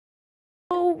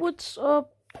Oh, what's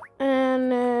up?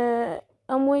 And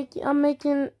I'm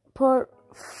making part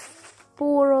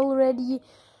 4 already,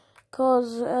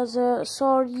 cause as a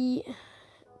sorry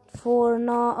for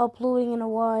not uploading in a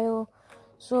while.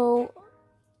 So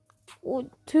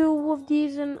 2 of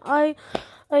these, and I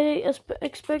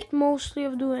expect mostly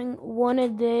of doing 1 a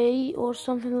day or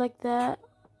something like that.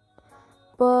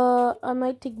 But I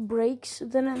might take breaks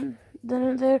then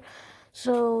and there.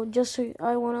 So just so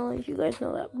I want to let you guys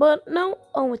know that. But now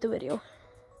on with the video.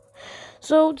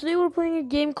 So today we're playing a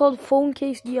game called Phone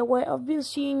Case DIY. I've been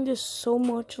seeing this so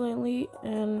much lately,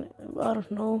 and I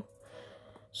don't know.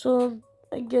 So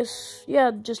I guess,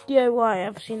 yeah, just DIY.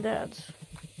 I've seen that.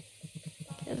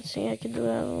 Okay, let's see. I can do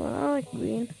that one. I like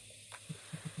green.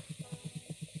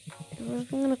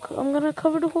 I'm gonna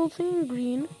cover the whole thing in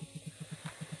green.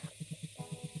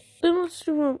 Then let's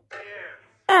do an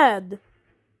ad.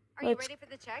 Are you ready for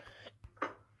the check?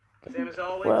 Same as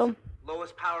always. Well,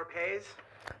 Lowest power pays.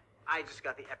 I just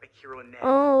got the Epic Hero Ned.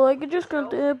 oh, I just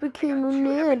got the Epic Hero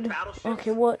Ned.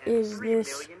 Okay, what is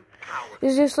this?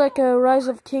 Is this like a Rise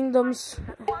of Kingdoms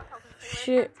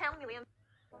shit?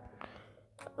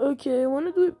 Okay, I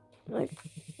wanna do it like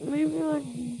maybe like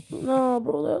no,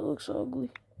 bro, that looks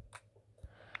ugly.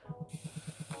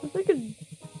 I think it.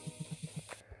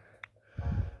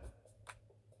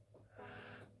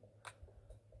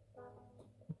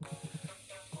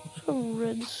 Some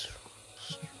reds.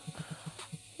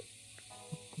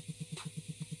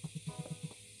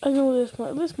 I know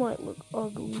this might look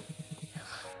ugly.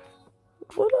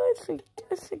 But I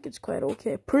think it's quite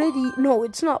okay. Pretty? No,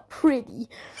 it's not pretty.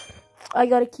 I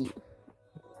got a key.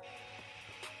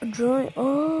 Drawing.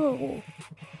 Oh,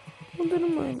 well, never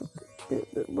mind.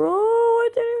 Bro, I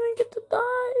didn't even get to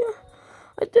die.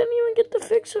 I didn't even get to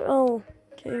fix it. Oh,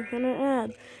 okay. And an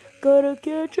ad. Gotta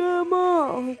catch 'em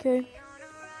all. Okay.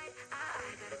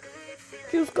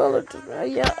 Choose color.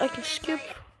 Yeah, I can skip.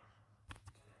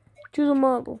 Choose a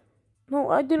model. No,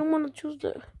 I didn't want to choose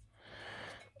the.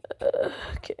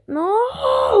 Okay,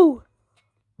 no.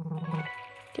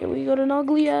 Okay, we got an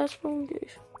ugly ass phone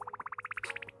case.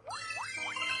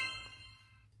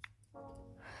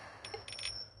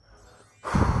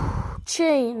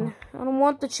 Chain. I don't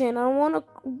want the chain. I don't want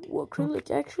acrylic.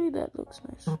 Actually, that looks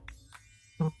nice.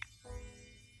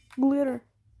 Glitter.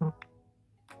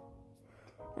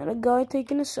 And a guy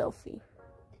taking a selfie.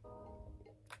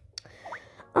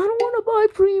 I don't want to buy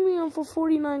premium for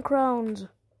 49 crowns.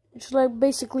 It's like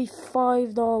basically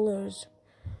 $5.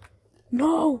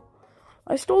 No!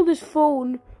 I stole this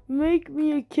phone. Make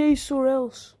me a case or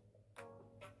else.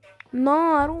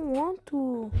 No, I don't want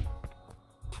to.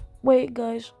 Wait,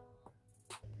 guys.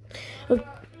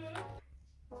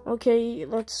 Okay,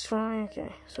 let's try.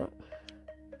 Okay, so.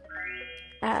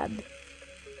 Add.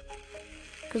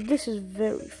 Because this is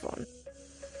very fun.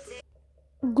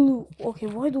 Glue. Okay,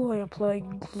 why do I apply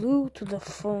glue to the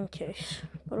phone case?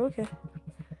 But okay.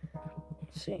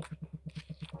 Let's see.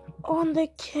 On the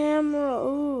camera.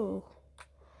 Oh.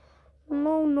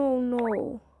 No, no,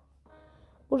 no.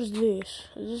 What is this?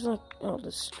 Is this like... Oh,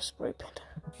 this is spray paint.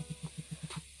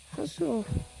 Let's do a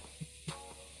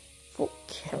full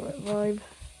carrot vibe.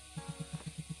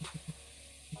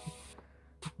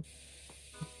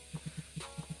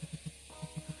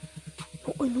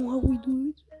 Oh, I know how we do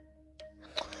it.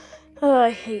 Oh,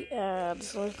 I hate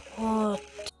ads. Like, what?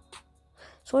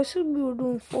 So I said we were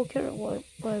doing full carrot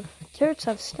vibe. Carrots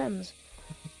have stems.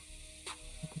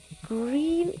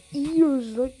 Green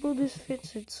ears. Like, bro, this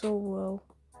fits it so well.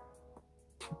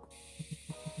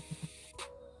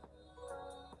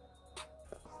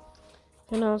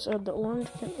 And now let's add the orange.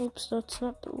 Oops, that's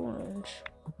not the orange.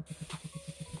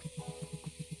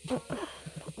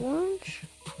 Orange.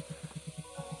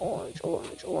 Orange,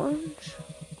 orange, orange.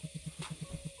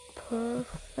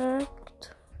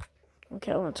 Perfect.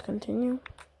 Okay, let's continue.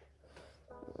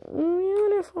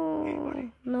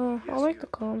 Beautiful. No, I like the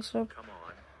concept. Come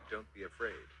on, don't be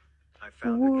afraid. I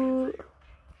found a game for you.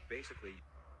 Basically,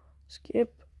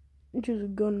 skip. Choose a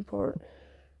gun part.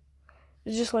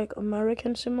 It's just like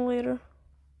American Simulator.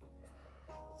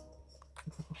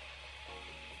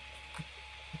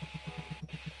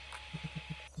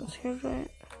 Let's hear that.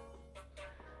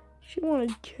 She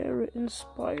wanted carrot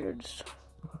inspired.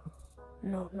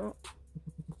 No, no.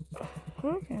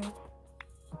 Okay.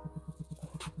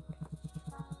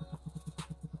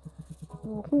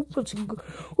 Well, who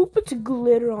puts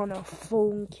glitter on a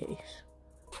phone case?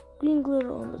 Green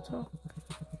glitter on the top.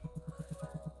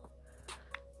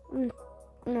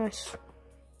 Nice.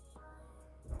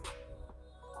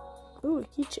 Ooh, a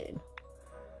keychain.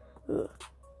 Ugh.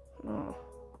 No.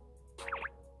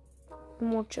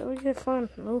 More jelly? Okay, fine.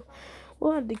 No.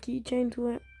 We'll add the keychain to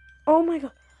it. Oh my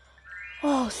god.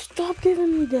 Oh, stop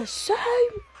giving me the same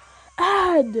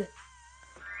ad.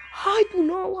 I do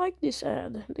not like this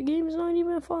ad. The game is not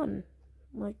even fun.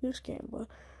 Like this game, but...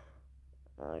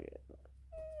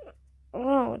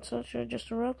 Wow, it's actually just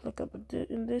a replica, but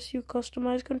in this you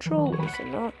customize controllers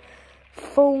and not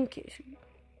phone case.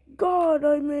 God,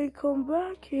 I may come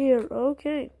back here.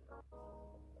 Okay.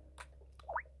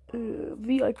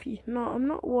 VIP. No, I'm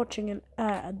not watching an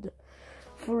ad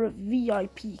for a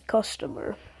VIP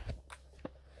customer.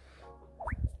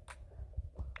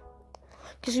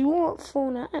 Because you want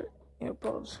phone and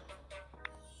AirPods.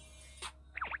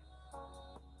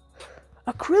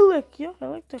 Acrylic. Yeah, I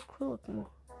like the acrylic more.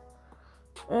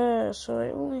 So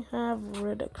I only have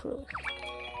red acrylic.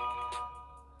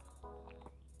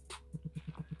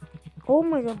 Oh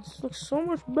my god, this looks so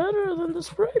much better than the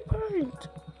spray paint.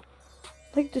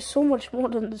 I like this so much more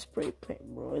than the spray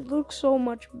paint, bro. It looks so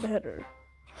much better.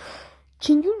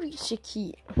 Can you reach the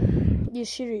key? You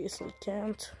seriously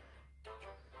can't.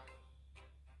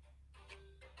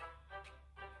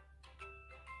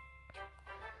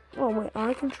 Oh, wait,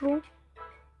 eye control?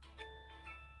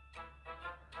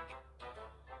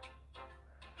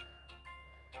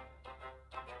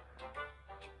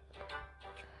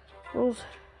 Those,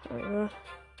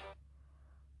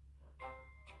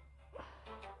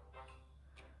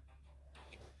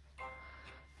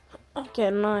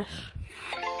 okay, nice.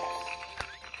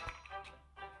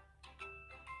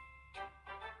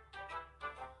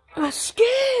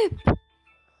 Skip!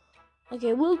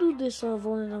 Okay, we'll do this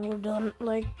level and then we're done.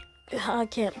 Like, I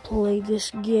can't play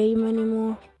this game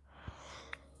anymore.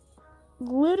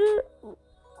 Glitter.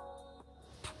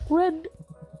 Red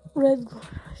glitter, I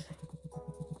think.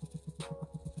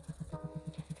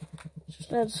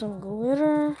 Just add some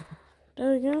glitter.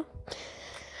 There we go.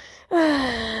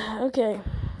 Okay.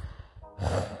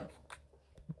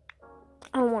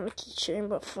 I don't want a keychain,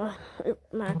 but fine. It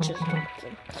matches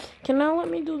everything. Okay, now let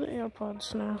me do the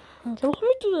AirPods now. Okay, let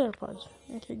me do the AirPods.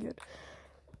 Okay, good.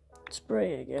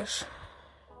 Spray, I guess.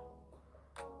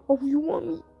 Oh, you want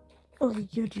me? Okay,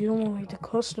 good. You don't want me to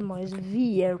customize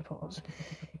the AirPods.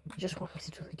 You just want me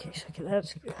to do the case. Okay,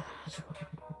 that's good.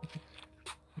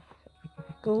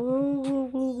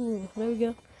 Go. There we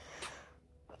go.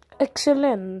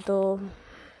 Excellent.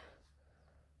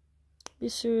 Be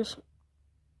serious.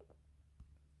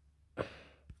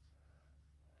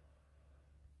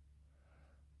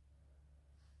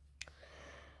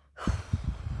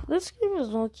 This game is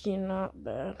lucky not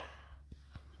bad.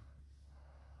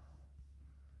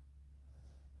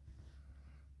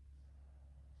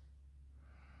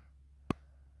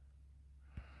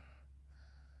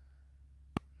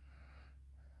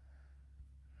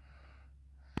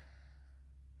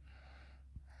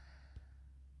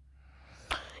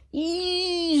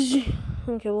 Easy.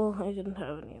 Okay, well, I didn't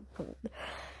have any.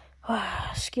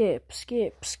 Skip.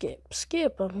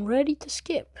 I'm ready to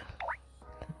skip.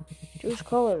 Choose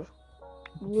color.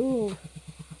 Blue.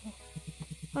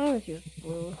 I don't use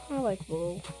blue. I like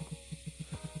blue.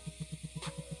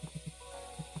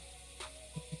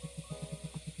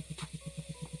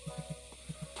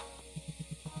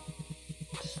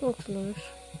 This looks nice.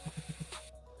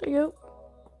 There you go.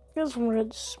 Got some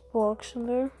red sparks in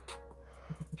there.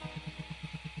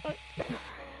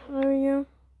 There we go.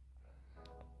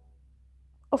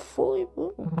 A fully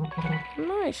blue.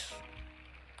 Nice.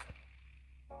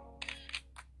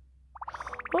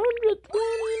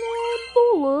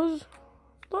 $129.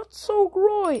 That's so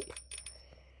great.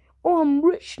 Oh, I'm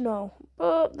rich now.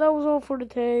 But that was all for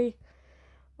today.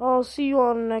 I'll see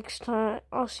you next time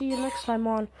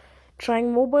on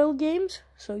trying mobile games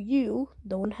so you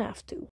don't have to.